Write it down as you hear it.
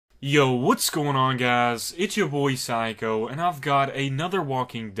Yo, what's going on, guys? It's your boy Psycho, and I've got another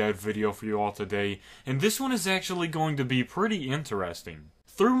Walking Dead video for you all today, and this one is actually going to be pretty interesting.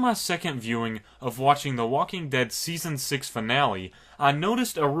 Through my second viewing of watching the Walking Dead Season 6 finale, I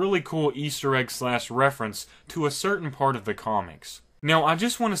noticed a really cool Easter egg / reference to a certain part of the comics. Now, I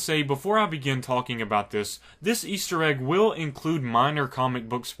just want to say, before I begin talking about this Easter egg will include minor comic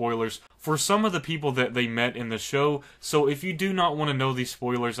book spoilers for some of the people that they met in the show, so if you do not want to know these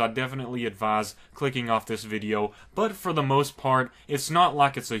spoilers, I definitely advise clicking off this video, but for the most part, it's not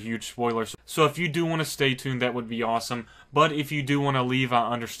like it's a huge spoiler, so if you do want to stay tuned, that would be awesome, but if you do want to leave, I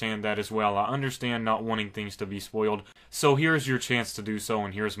understand that as well. I understand not wanting things to be spoiled, so here's your chance to do so,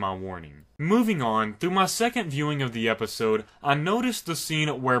 and here's my warning. Moving on, through my second viewing of the episode, I noticed the scene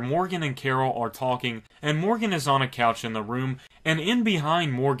where Morgan and Carol are talking, and Morgan is on a couch in the room, and in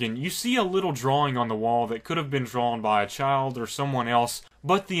behind Morgan, you see a little drawing on the wall that could have been drawn by a child or someone else,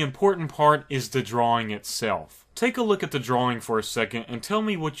 but the important part is the drawing itself. Take a look at the drawing for a second and tell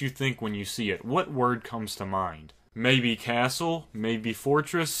me what you think when you see it. What word comes to mind? Maybe castle, maybe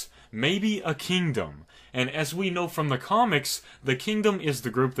fortress, maybe a kingdom. And as we know from the comics, the kingdom is the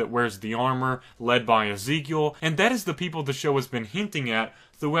group that wears the armor, led by Ezekiel, and that is the people the show has been hinting at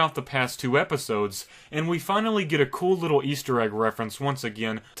throughout the past 2 episodes, and we finally get a cool little Easter egg reference once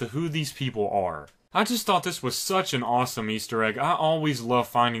again to who these people are. I just thought this was such an awesome Easter egg. I always love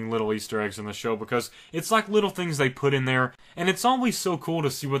finding little Easter eggs in the show because it's like little things they put in there, and it's always so cool to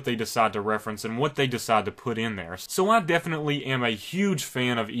see what they decide to reference and what they decide to put in there. So I definitely am a huge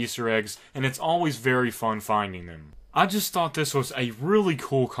fan of Easter eggs, and it's always very fun finding them. I just thought this was a really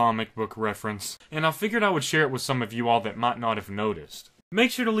cool comic book reference, and I figured I would share it with some of you all that might not have noticed.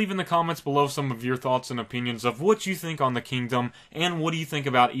 Make sure to leave in the comments below some of your thoughts and opinions of what you think on the kingdom, and what do you think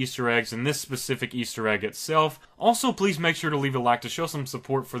about Easter eggs and this specific Easter egg itself. Also, please make sure to leave a like to show some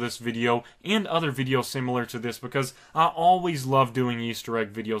support for this video and other videos similar to this, because I always love doing Easter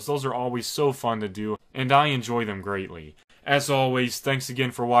egg videos. Those are always so fun to do, and I enjoy them greatly. As always, thanks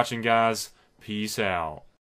again for watching, guys. Peace out.